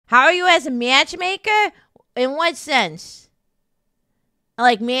How are you as a matchmaker? In what sense?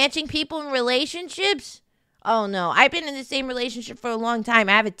 Like matching people in relationships? Oh no, I've been in the same relationship for a long time.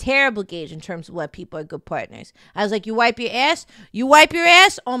 I have a terrible gauge in terms of what people are good partners. I was like, you wipe your ass? You wipe your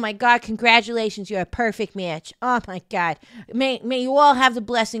ass? Oh my God, congratulations, you're a perfect match. Oh my God. May you all have the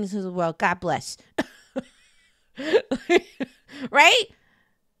blessings of the world. God bless. Right?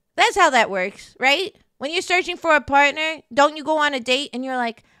 That's how that works, right? When you're searching for a partner, don't you go on a date and you're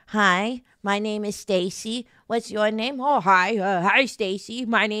like, hi, my name is Stacy. What's your name? Oh, hi. Hi, Stacy.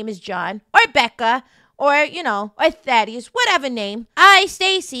 My name is John. Or Becca. Or, or Thaddeus. Whatever name. I,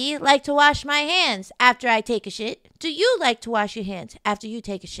 Stacy, like to wash my hands after I take a shit. Do you like to wash your hands after you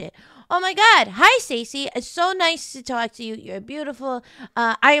take a shit? Oh my God. Hi, Stacy. It's so nice to talk to you. You're beautiful.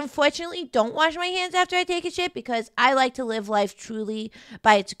 I unfortunately don't wash my hands after I take a shit because I like to live life truly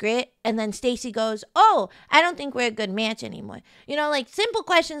by its grit. And then Stacy goes, oh, I don't think we're a good match anymore. Like simple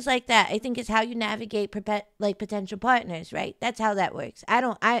questions like that, I think is how you navigate potential partners, right? That's how that works.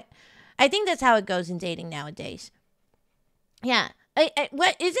 I think that's how it goes in dating nowadays. Yeah.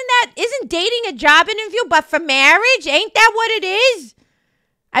 Isn't dating a job interview but for marriage? Ain't that what it is?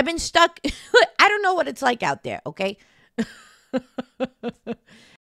 I've been stuck. I don't know what it's like out there, okay?